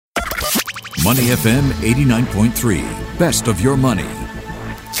Money FM 89.3. Best of your money.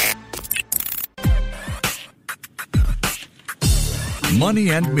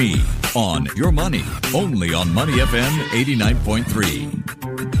 Money and Me on Your Money, only on Money FM 89.3.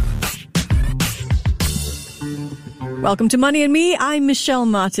 Welcome to Money and Me. I'm Michelle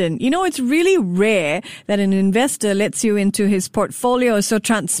Martin. You know, it's really rare that an investor lets you into his portfolio so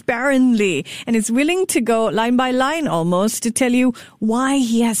transparently and is willing to go line by line almost to tell you why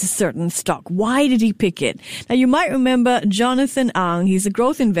he has a certain stock. Why did he pick it? Now, you might remember Jonathan Ang. He's a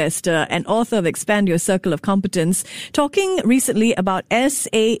growth investor and author of Expand Your Circle of Competence, talking recently about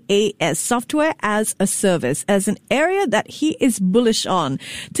SaaS, Software as a Service, as an area that he is bullish on.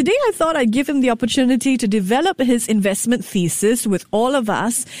 Today, I thought I'd give him the opportunity to develop his investment thesis with all of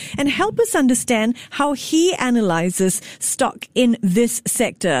us and help us understand how he analyzes stock in this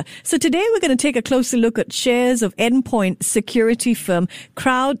sector. So today we're going to take a closer look at shares of endpoint security firm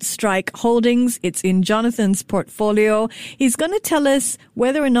CrowdStrike Holdings. It's in Jonathan's portfolio. He's going to tell us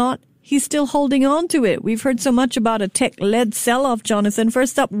whether or not he's still holding on to it. We've heard so much about a tech-led sell-off, Jonathan.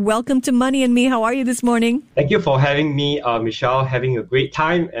 First up, welcome to Money and Me. How are you this morning? Thank you for having me, Michelle. Having a great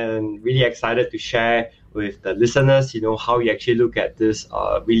time and really excited to share with the listeners, how you actually look at this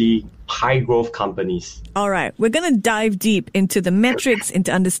really high growth companies. All right. We're going to dive deep into the metrics,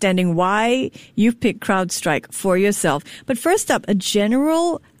 into understanding why you've picked CrowdStrike for yourself. But first up, a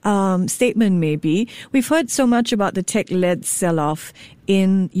general statement maybe. We've heard so much about the tech-led sell-off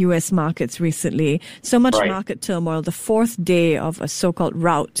in U.S. markets recently. So much market turmoil, the fourth day of a so-called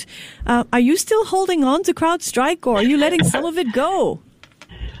rout. Are you still holding on to CrowdStrike, or are you letting some of it go?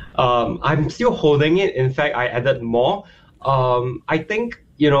 I'm still holding it. In fact, I added more. I think,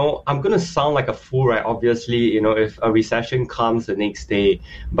 I'm going to sound like a fool, right? Obviously, if a recession comes the next day.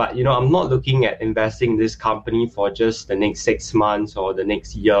 But, I'm not looking at investing in this company for just the next 6 months or the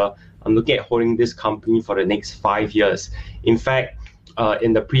next year. I'm looking at holding this company for the next 5 years. In fact,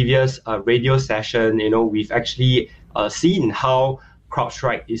 in the previous radio session, we've actually seen how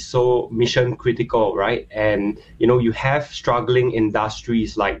CrowdStrike is so mission critical, right? And, you have struggling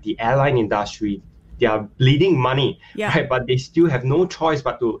industries like the airline industry. They are bleeding money, right? But they still have no choice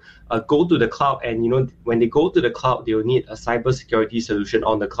but to go to the cloud. And, when they go to the cloud, they will need a cybersecurity solution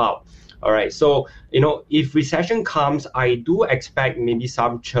on the cloud. All right. So, if recession comes, I do expect maybe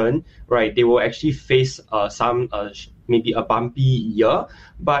some churn, right? They will actually face maybe a bumpy year,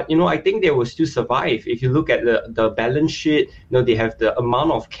 but I think they will still survive. If you look at the balance sheet, they have the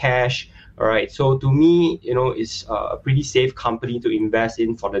amount of cash. All right. So to me, it's a pretty safe company to invest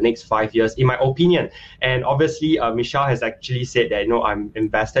in for the next 5 years, in my opinion. And obviously, Michelle has actually said that, I'm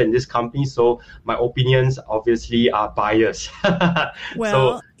invested in this company. So my opinions obviously are biased.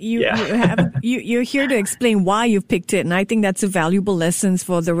 Well, so, you're here to explain why you've picked it. And I think that's a valuable lesson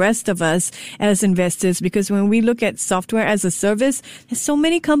for the rest of us as investors, because when we look at software as a service, there's so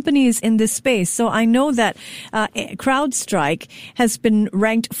many companies in this space. So I know that CrowdStrike has been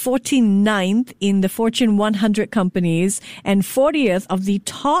ranked 49th in the Fortune 100 companies and 40th of the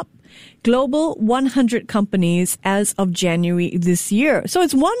top global 100 companies as of January this year. So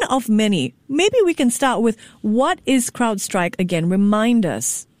it's one of many. Maybe we can start with, what is CrowdStrike again? Remind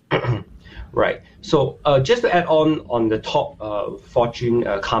us. Right. So just to add on the top Fortune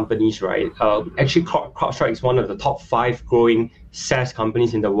companies, right? Actually, CrowdStrike is one of the top 5 growing SaaS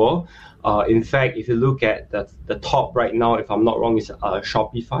companies in the world. In fact, if you look at the top right now, if I'm not wrong, is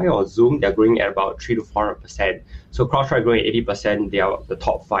Shopify or Zoom. They're growing at about 300 to 400%. So CrowdStrike growing at 80%. They are the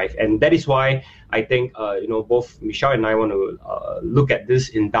top 5, and that is why I think both Michelle and I want to look at this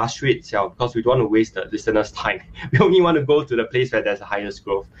industry itself, because we don't want to waste the listeners' time. We only want to go to the place where there's the highest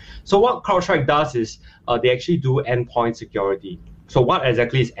growth. So what CrowdStrike does is they actually do endpoint security. So what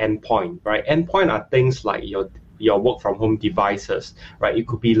exactly is endpoint, right? Endpoint are things like your work from home devices, right? It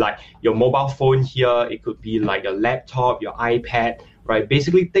could be like your mobile phone here. It could be like your laptop, your iPad, right?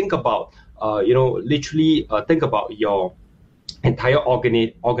 Basically think about, think about your entire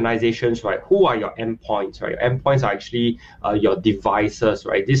organizations, right? Who are your endpoints, right? Your endpoints are actually your devices,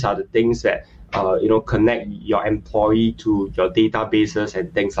 right? These are the things that connect your employee to your databases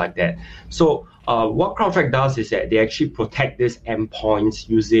and things like that. So what CrowdStrike does is that they actually protect these endpoints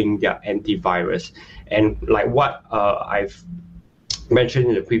using their antivirus. And like what I've mentioned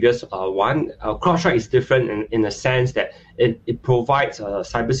in the previous one, CrowdStrike is different in the sense that it provides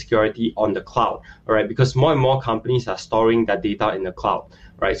cybersecurity on the cloud, all right? Because more and more companies are storing their data in the cloud,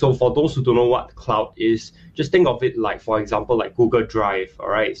 right? So for those who don't know what cloud is, just think of it like, for example, like Google Drive, all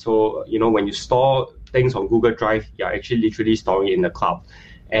right? So, when you store things on Google Drive, you're actually literally storing it in the cloud.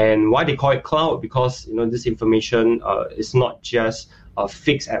 And why they call it cloud? Because this information is not just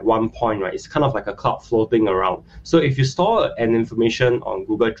fixed at one point, right? It's kind of like a cloud floating around. So if you store an information on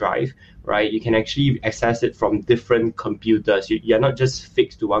Google Drive, right, you can actually access it from different computers. You're not just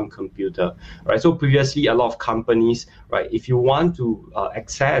fixed to one computer, right? So previously, a lot of companies, right, if you want to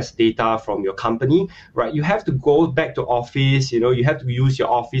access data from your company, right, you have to go back to office, you have to use your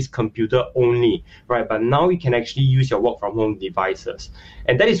office computer only, right? But now you can actually use your work from home devices.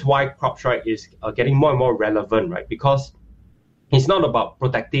 And that is why CrowdStrike is getting more and more relevant, right? Because it's not about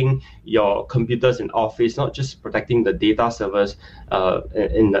protecting your computers in office, not just protecting the data servers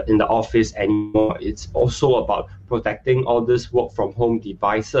in the office anymore. It's also about protecting all these work from home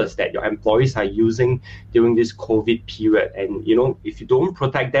devices that your employees are using during this COVID period. And if you don't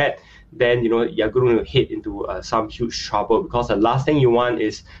protect that, then you're going to hit into some huge trouble, because the last thing you want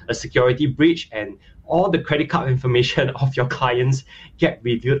is a security breach and all the credit card information of your clients get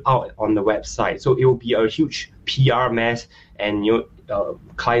revealed out on the website. So it will be a huge PR mess, and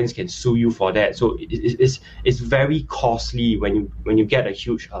clients can sue you for that. So it's very costly when you get a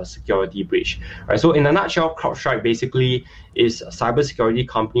huge security breach. Right. So in a nutshell, CrowdStrike basically is a cybersecurity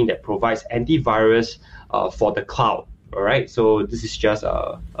company that provides antivirus for the cloud. All right, so this is just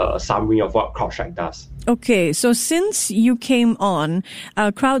a summary of what CrowdStrike does. Okay, so since you came on,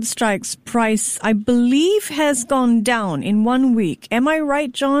 CrowdStrike's price, I believe, has gone down in 1 week. Am I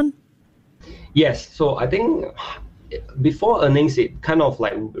right, John? Yes, so I think before earnings, it kind of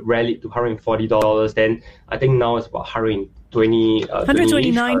like rallied to $140. Then I think now it's about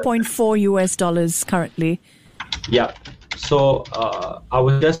 $129.4 US currently. Yeah. So I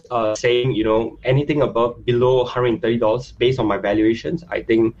was just saying, anything below $130 based on my valuations, I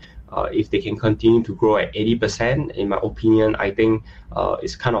think if they can continue to grow at 80%, in my opinion, I think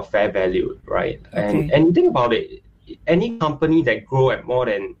it's kind of fair value, right? Okay. And you think about it, any company that grow at more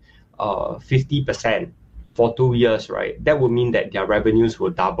than 50% for 2 years, right, that would mean that their revenues will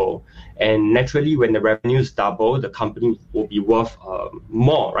double. And naturally, when the revenues double, the company will be worth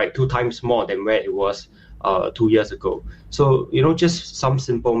more, right, 2 times more than where it was 2 years ago. So, just some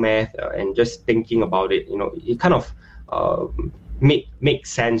simple math and just thinking about it, it kind of makes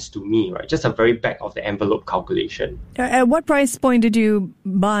sense to me, right? Just a very back of the envelope calculation. At what price point did you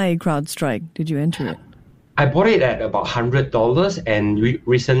buy CrowdStrike? Did you enter it? I bought it at about $100, and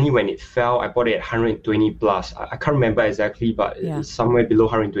recently when it fell, I bought it at 120 plus. I can't remember exactly, but it's somewhere below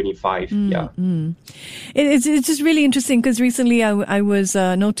 125. It's just really interesting, because recently I was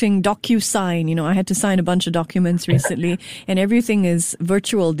noting DocuSign. I had to sign a bunch of documents recently, and everything is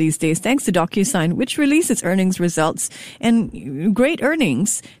virtual these days, thanks to DocuSign, which released its earnings results. And great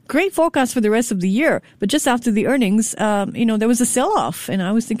earnings, great forecast for the rest of the year. But just after the earnings, there was a sell-off, and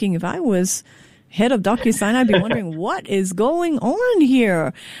I was thinking, if I was head of DocuSign, I'd be wondering what is going on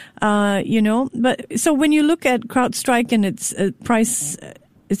here, But so when you look at CrowdStrike and its price,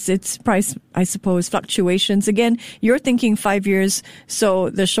 I suppose, fluctuations, again, you're thinking 5 years, so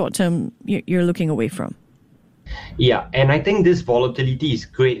the short term you're looking away from. Yeah, and I think this volatility is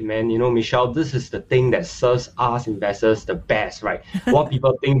great, man. Michelle, this is the thing that serves us investors the best, right? What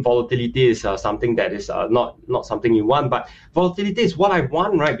people think volatility is something that is not something you want, but volatility is what I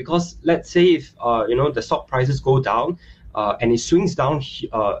want, right? Because let's say if the stock prices go down and it swings down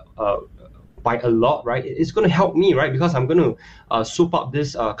by a lot, right? It's going to help me, right? Because I'm going to soup up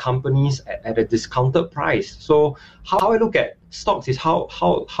these companies at a discounted price. So how I look at stocks is how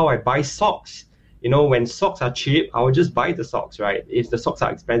I buy stocks. When stocks are cheap, I will just buy the stocks, right? If the stocks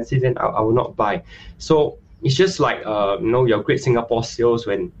are expensive, then I will not buy. So it's just like, your Great Singapore Sales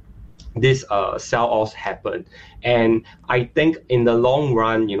when this sell-offs happen. And I think in the long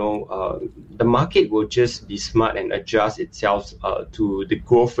run, the market will just be smart and adjust itself to the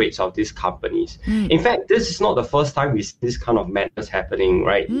growth rates of these companies. In fact, this is not the first time we see this kind of madness happening,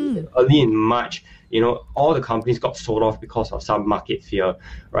 right? Early in March, all the companies got sold off because of some market fear,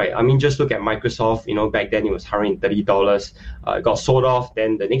 right? I mean, just look at Microsoft, back then it was $130, it got sold off.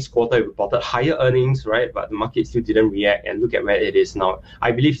 Then the next quarter it reported higher earnings, right? But the market still didn't react, and look at where it is now.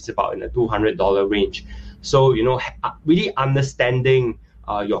 I believe it's about in the $200 range. So, really understanding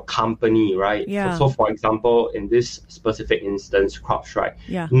your company, right? Yeah. So for example, in this specific instance, CrowdStrike,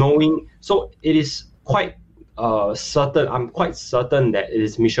 knowing, so it is quite certain, I'm quite certain that it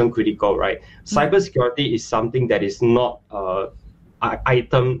is mission critical, right? Cybersecurity is something that is not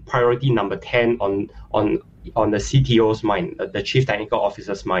item priority number 10 on the CTO's mind, the Chief Technical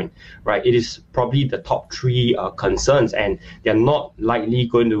Officer's mind, right? It is probably the top 3 concerns, and they're not likely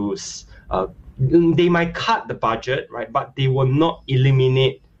going to, they might cut the budget, right? But they will not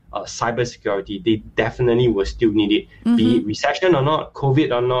eliminate cybersecurity. They definitely will still need it, be it recession or not,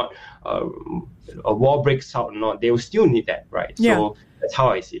 COVID or not, a war breaks out or not, they will still need that, right? Yeah. So That's how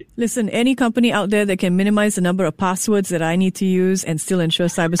I see it. Listen, any company out there that can minimize the number of passwords that I need to use and still ensure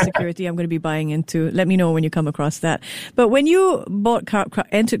cybersecurity, I'm going to be buying into. Let me know when you come across that. But when you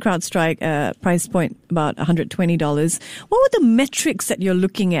entered CrowdStrike, price point about $120, what were the metrics that you're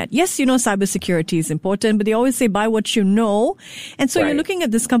looking at? Yes, you know cybersecurity is important, but they always say buy what you know. And so You're looking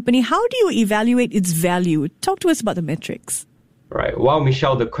at this company. How do you evaluate its value? Talk to us about the metrics. Right. Wow,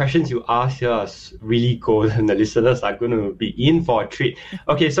 Michelle, the questions you ask here are really cool, and the listeners are going to be in for a treat.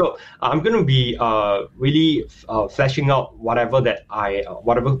 Okay, so I'm going to be really fleshing out whatever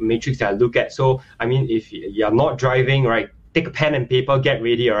matrix that I look at. So, I mean, if you're not driving, right, take a pen and paper, get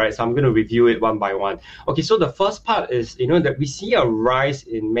ready, all right? So I'm going to review it one by one. Okay, so the first part is, that we see a rise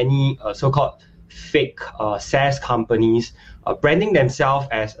in many so-called fake SaaS companies branding themselves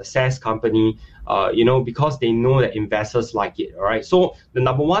as a SaaS company, because they know that investors like it, all right? So the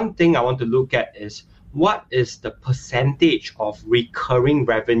number one thing I want to look at is what is the percentage of recurring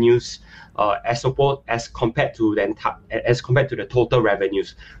revenues as compared to the total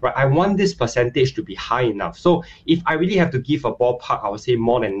revenues, right? I want this percentage to be high enough. So if I really have to give a ballpark, I would say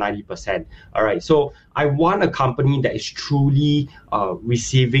more than 90%. All right. So I want a company that is truly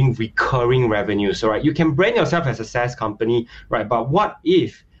receiving recurring revenues. All right. You can brand yourself as a SaaS company, right? But what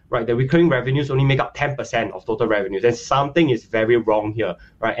if, right, the recurring revenues only make up 10% of total revenues? Then something is very wrong here,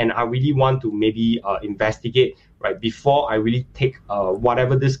 right? And I really want to maybe investigate, right, before I really take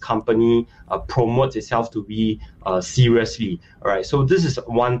whatever this company promotes itself to be seriously. All right, so this is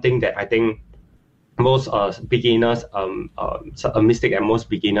one thing that I think most beginners, a mistake that most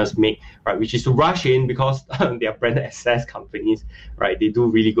beginners make, right, which is to rush in because they are branded as SaaS companies, right? They do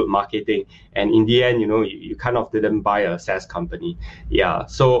really good marketing, and in the end, you kind of didn't buy a SaaS company. Yeah,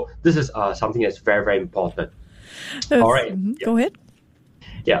 so this is something that's very, very important. All right, yeah. Go ahead.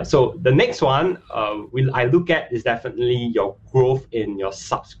 Yeah, so the next one I look at is definitely your growth in your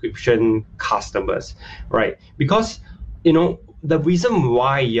subscription customers, right? Because, the reason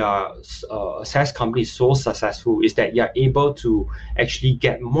why your SaaS company is so successful is that you're able to actually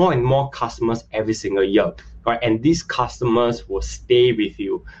get more and more customers every single year, right? And these customers will stay with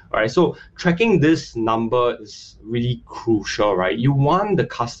you, right? So tracking this number is really crucial, right? You want the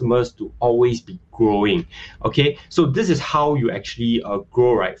customers to always be growing, okay? So this is how you actually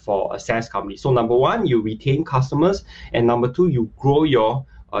grow, right, for a SaaS company. So number one, you retain customers, and number two, you grow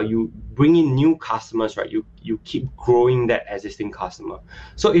you bring in new customers, right? You keep growing that existing customer.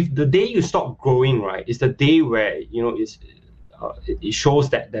 So if the day you stop growing, right, is the day where it shows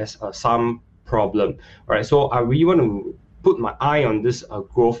that there's some problem, right? So I really want to put my eye on this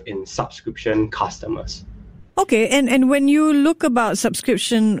growth in subscription customers. Okay, and when you look about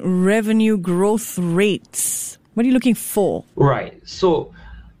subscription revenue growth rates, what are you looking for? Right. So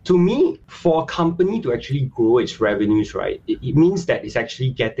to me, for a company to actually grow its revenues, right, it means that it's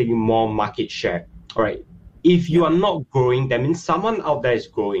actually getting more market share, all right? If you are not growing, that means someone out there is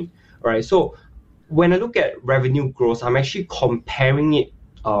growing, all right? So when I look at revenue growth, I'm actually comparing it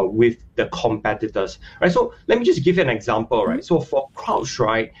with the competitors, right? So let me just give you an example, right? So for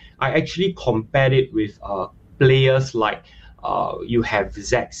CrowdStrike, I actually compared it with players like you have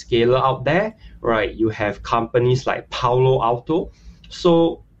Zscaler out there, right? You have companies like Palo Alto.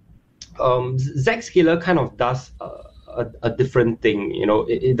 So Zscaler kind of does a different thing.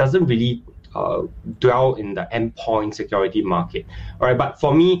 It doesn't really dwell in the endpoint security market. All right, but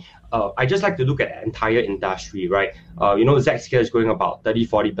for me, I just like to look at the entire industry, right? Zscaler is growing about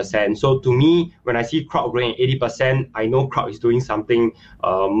 30-40%. So to me, when I see Crowd growing 80%, I know Crowd is doing something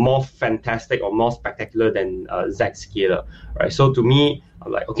more fantastic or more spectacular than Zscaler, right? So to me,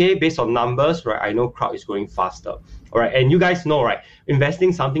 I'm like, okay, based on numbers, right, I know Crowd is growing faster. All right, and you guys know, right,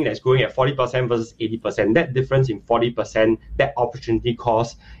 investing something that's growing at 40% versus 80%, that difference in 40%, that opportunity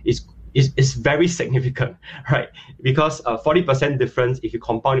cost is very significant, right? Because 40% difference, if you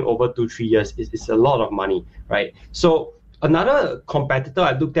compound it over 2-3 years, is a lot of money, right? So another competitor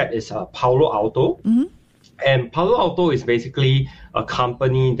I looked at is Palo Alto. Mm-hmm. And Palo Alto is basically a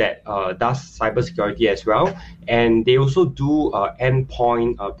company that does cybersecurity as well, and they also do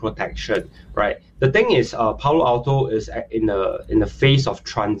endpoint protection, right? The thing is, Palo Alto is in the phase of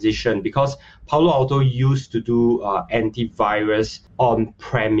transition because Palo Alto used to do antivirus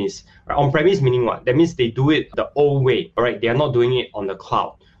on-premise. Right? On-premise meaning what? That means they do it the old way, all right? They are not doing it on the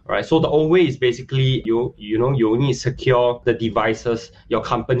cloud. Right, so the old way is basically you only secure the devices, your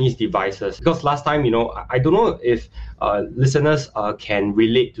company's devices. Because last time, I don't know if listeners can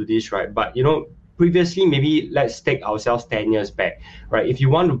relate to this, right? But previously, maybe let's take ourselves 10 years back, right? If you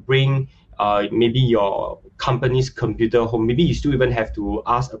want to bring maybe your company's computer home, maybe you still even have to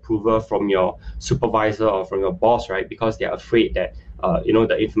ask approval from your supervisor or from your boss, right? Because they're afraid that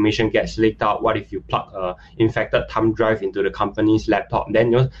the information gets leaked out? What if you plug a infected thumb drive into the company's laptop?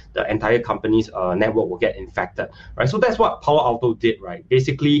 Then the entire company's network will get infected, right? So that's what Palo Alto did, right?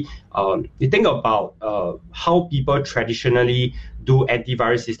 Basically, you think about how people traditionally do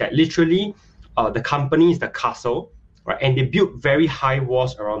antivirus is that literally the company is the castle, right? And they build very high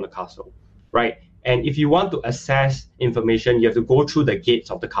walls around the castle, right? And if you want to access information, you have to go through the gates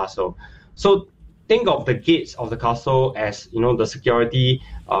of the castle. So think of the gates of the castle as, the security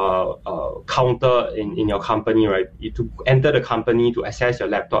counter in your company, right? To enter the company, to access your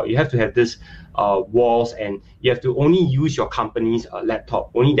laptop, you have to have this walls, and you have to only use your company's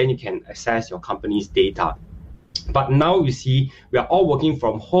laptop. Only then you can access your company's data. But now you see, we are all working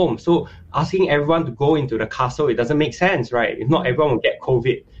from home. So asking everyone to go into the castle, it doesn't make sense, right? If not, everyone will get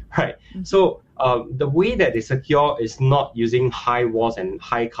COVID, right? Mm-hmm. So the way that they secure is not using high walls and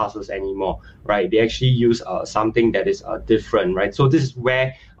high castles anymore, right? They actually use something that is different, right? So this is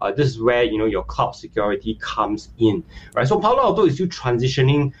where your cloud security comes in, right? So Palo Alto is still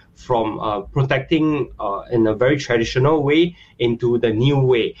transitioning from protecting in a very traditional way into the new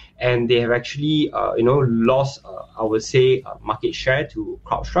way, and they have actually lost I would say market share to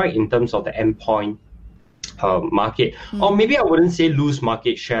CrowdStrike in terms of the endpoint market. Or maybe I wouldn't say lose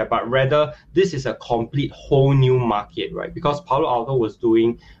market share, but rather this is a complete whole new market, right? Because Palo Alto was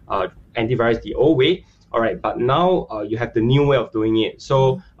doing antivirus the old way, all right, but now you have the new way of doing it.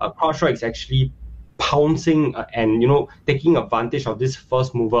 So CrowdStrike is actually pouncing and taking advantage of this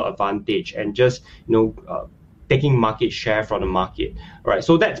first mover advantage and just taking market share from the market, right?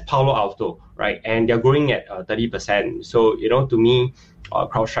 So that's Palo Alto, right? And they're growing at 30%. So to me,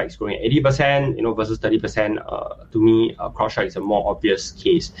 CrowdStrike is growing at 80%, versus 30%. To me, CrowdStrike is a more obvious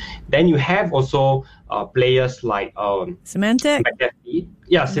case. Then you have also players like Symantec. McAfee.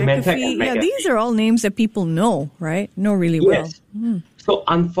 Yeah, Symantec and McAfee. Yeah, these are all names that people know, right? Know really well. Yes. So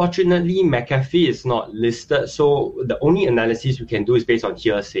unfortunately, McAfee is not listed. So the only analysis we can do is based on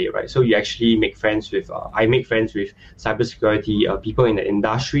hearsay, right? So you actually make friends with, I make friends with cybersecurity people in the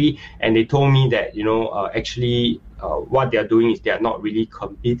industry, and they told me that, actually what they are doing is they are not really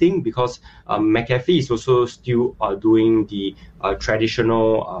competing, because McAfee is also still doing the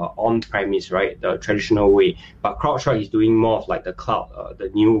traditional on-premise, right? The traditional way. But CrowdStrike is doing more of like the cloud, the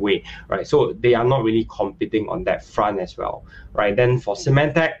new way, right? So they are not really competing on that front as well, right? Then for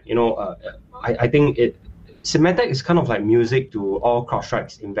Symantec, I think Symantec is kind of like music to all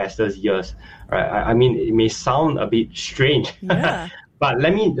CrowdStrike's investors' ears, right? I mean, it may sound a bit strange, yeah. But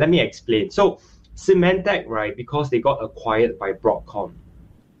let me explain. So Symantec, right, because they got acquired by Broadcom.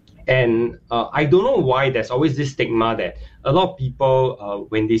 And I don't know why there's always this stigma that a lot of people,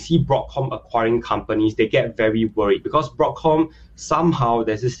 when they see Broadcom acquiring companies, they get very worried, because Broadcom, somehow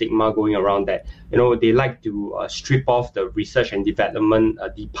there's this stigma going around that, they like to strip off the research and development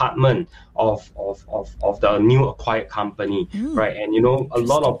department of the new acquired company, right? And, a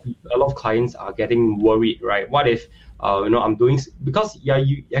lot of clients are getting worried, right? What if I'm doing, because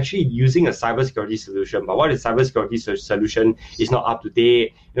you actually using a cybersecurity solution, but what if cybersecurity solution is not up to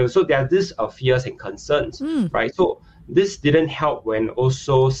date? So there are these fears and concerns, right? So this didn't help when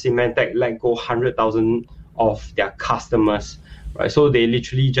also Symantec let go 100,000 of their customers, right? So they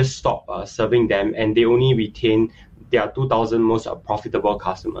literally just stopped serving them, and they only retain their 2,000 most profitable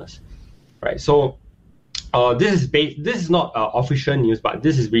customers, right? So this is not official news, but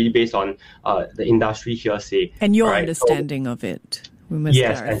this is really based on the industry hearsay. And your understanding of it. We must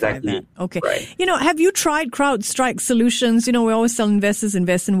clarify exactly. that. Okay. Right. Have you tried CrowdStrike solutions? We always tell investors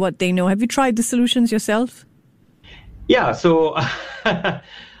invest in what they know. Have you tried the solutions yourself? Yeah. So,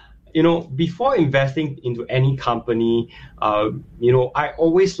 before investing into any company, I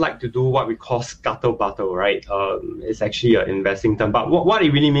always like to do what we call scuttlebutt, right? It's actually an investing term, but what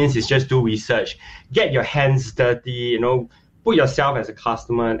it really means is just do research, get your hands dirty, put yourself as a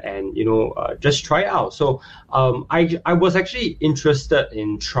customer, and just try it out. So I was actually interested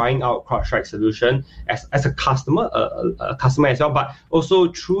in trying out CrowdStrike solution as a customer as well, but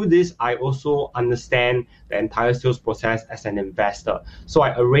also through this I also understand the entire sales process as an investor. So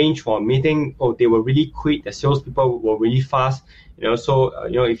I arranged for a meeting. They were really quick. The salespeople were really fast. So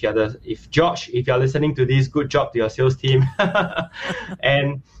if George, if you're listening to this, good job to your sales team.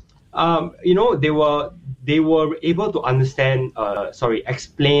 And they were able to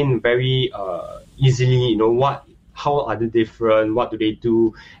explain very easily, how are they different, what do they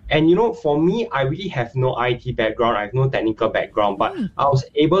do. And, for me, I really have no IT background, I have no technical background, but I was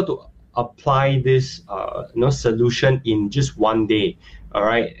able to apply this, solution in just one day, all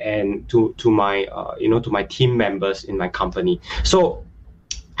right, and to my team members in my company. So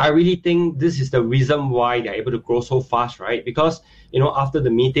I really think this is the reason why they're able to grow so fast, right? Because after the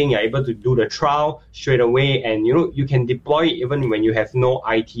meeting, you're able to do the trial straight away, and you can deploy it even when you have no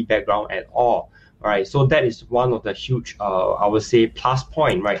IT background at all. All right, so that is one of the huge, I would say, plus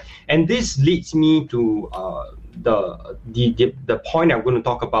point, right? And this leads me to the point I'm going to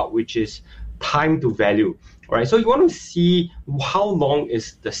talk about, which is time to value. All right, so you want to see how long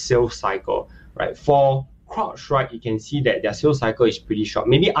is the sales cycle, right? For CrowdStrike, you can see that their sales cycle is pretty short.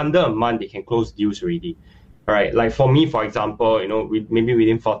 Maybe under a month they can close deals already. All right, like for me, for example, maybe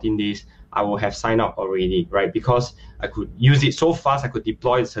within 14 days, I will have signed up already, right? Because I could use it so fast, I could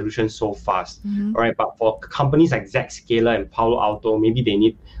deploy the solution so fast, all right? But for companies like Zscaler and Palo Alto, maybe they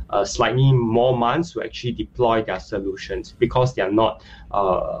need slightly more months to actually deploy their solutions because they are not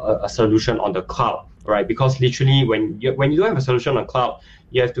a solution on the cloud, right? Because literally, when you don't have a solution on the cloud,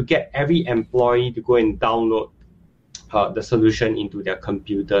 you have to get every employee to go and download the solution into their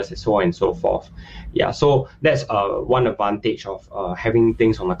computers and so on and so forth. Yeah, so that's one advantage of having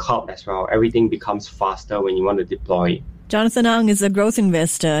things on the cloud as well. Everything becomes faster when you want to deploy it. Jonathan Ang is a growth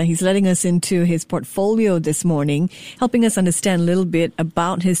investor. He's letting us into his portfolio this morning, helping us understand a little bit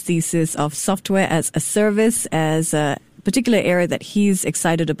about his thesis of software as a service, as a particular area that he's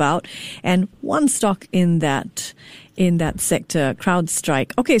excited about, and one stock in that sector,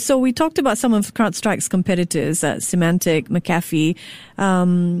 CrowdStrike. Okay, so we talked about some of CrowdStrike's competitors, Symantec, McAfee,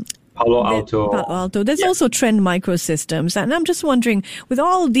 Palo Alto. There's also Trend Microsystems. And I'm just wondering, with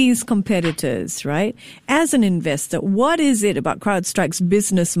all these competitors, right, as an investor, what is it about CrowdStrike's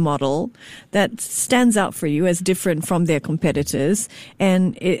business model that stands out for you as different from their competitors?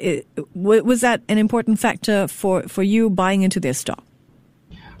 And was that an important factor for you buying into their stock?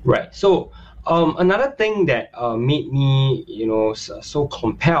 Right. So another thing that made me, so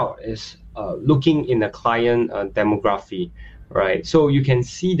compelled is looking in the client demography. Right, so you can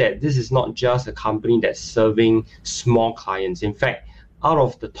see that this is not just a company that's serving small clients. In fact, out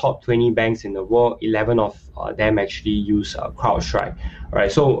of the top 20 banks in the world, 11 of them actually use CrowdStrike. Right,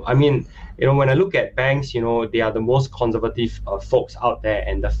 so I mean, when I look at banks, they are the most conservative folks out there,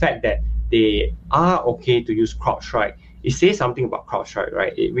 and the fact that they are okay to use CrowdStrike, it says something about CrowdStrike,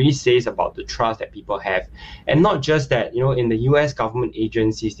 right? It really says about the trust that people have, and not just that. In the U.S. government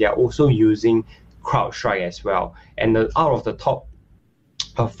agencies, they are also using CrowdStrike as well, and out of the top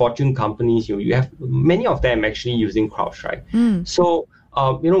Fortune companies, you have many of them actually using CrowdStrike. So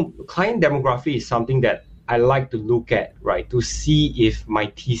client demography is something that I like to look at, right, to see if my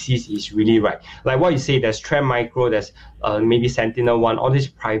thesis is really right. Like what you say, there's Trend Micro, there's maybe SentinelOne, all these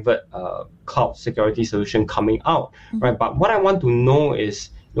private cloud security solution coming out, right? But what I want to know is,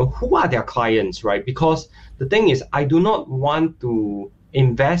 who are their clients, right? Because the thing is, I do not want to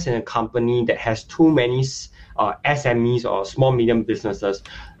invest in a company that has too many SMEs or small medium businesses.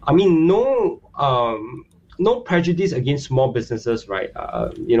 I mean, no prejudice against small businesses, right?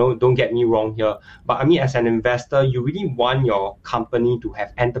 Don't get me wrong here. But I mean, as an investor, you really want your company to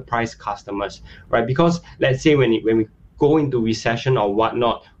have enterprise customers, right? Because let's say when we go into recession or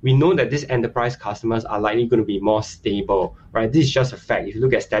whatnot, we know that these enterprise customers are likely going to be more stable, right? This is just a fact. If you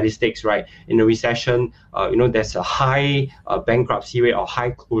look at statistics, right, in a recession, there's a high bankruptcy rate or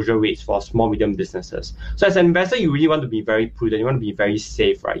high closure rates for small, medium businesses. So as an investor, you really want to be very prudent. You want to be very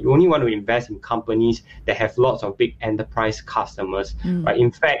safe, right? You only want to invest in companies that have lots of big enterprise customers, right?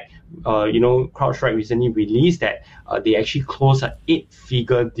 In fact, CrowdStrike recently released that they actually closed an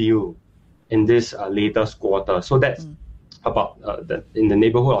 8-figure deal in this latest quarter. So that's about in the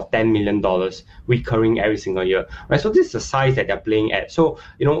neighborhood of $10 million recurring every single year, right? So this is the size that they're playing at. So,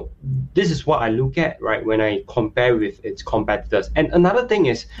 this is what I look at, right, when I compare with its competitors. And another thing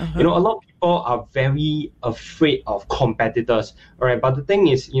is, a lot of people are very afraid of competitors, right? But the thing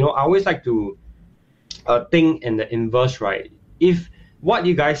is, I always like to think in the inverse, right? If what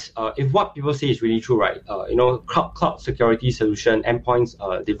people say is really true, right? Cloud security solution, endpoints,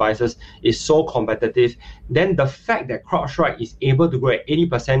 devices is so competitive, then the fact that CrowdStrike is able to grow at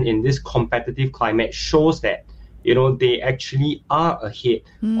 80% in this competitive climate shows that, they actually are ahead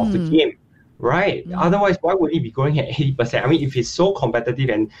of the game, right? Otherwise, why would it be growing at 80%? I mean, if it's so competitive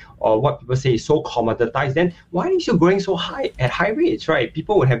and what people say is so commoditized, then why is it growing so high at high rates, right?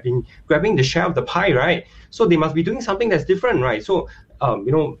 People would have been grabbing the share of the pie, right? So they must be doing something that's different, right? So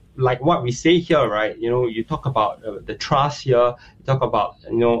like what we say here, right? You talk about the trust here. You talk about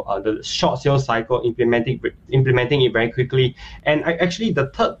the short sales cycle, implementing it very quickly. And actually,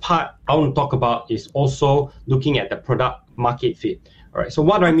 the third part I want to talk about is also looking at the product market fit, All right. So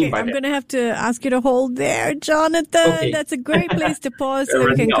what do I mean by I'm that? going to have to ask you to hold there, Jonathan. Okay. That's a great place to pause so that we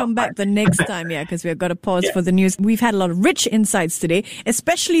Running can out come of back time. the next time. Yeah, because we've got to pause Yeah. for the news. We've had a lot of rich insights today,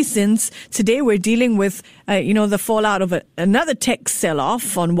 especially since today we're dealing with, the fallout of another tech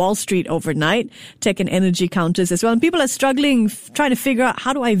sell-off on Wall Street overnight, tech and energy counters as well. And people are struggling, trying to figure out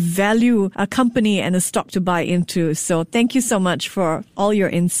how do I value a company and a stock to buy into. So thank you so much for all your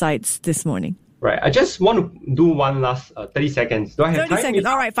insights this morning. Right. I just want to do one last 30 seconds. Do I have 30 time? seconds.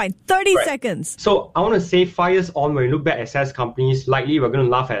 All right, fine. 30 Right. seconds. So I want to say 5 years on, when we look back at SaaS companies, likely we're going to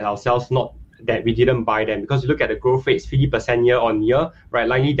laugh at ourselves, not that we didn't buy them, because you look at the growth rates, 50% year on year, right?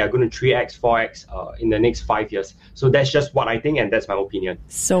 Likely they're going to 3x, 4x in the next 5 years. So that's just what I think, and that's my opinion.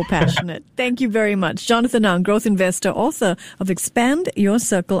 So passionate. Thank you very much. Jonathan Ang, growth investor, author of Expand Your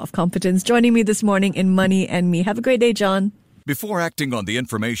Circle of Competence, joining me this morning in Money and Me. Have a great day, John. Before acting on the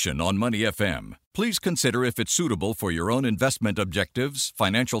information on Money FM, please consider if it's suitable for your own investment objectives,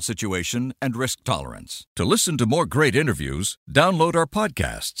 financial situation, and risk tolerance. To listen to more great interviews, download our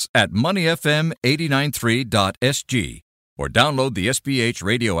podcasts at moneyfm893.sg or download the SPH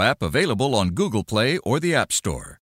radio app available on Google Play or the App Store.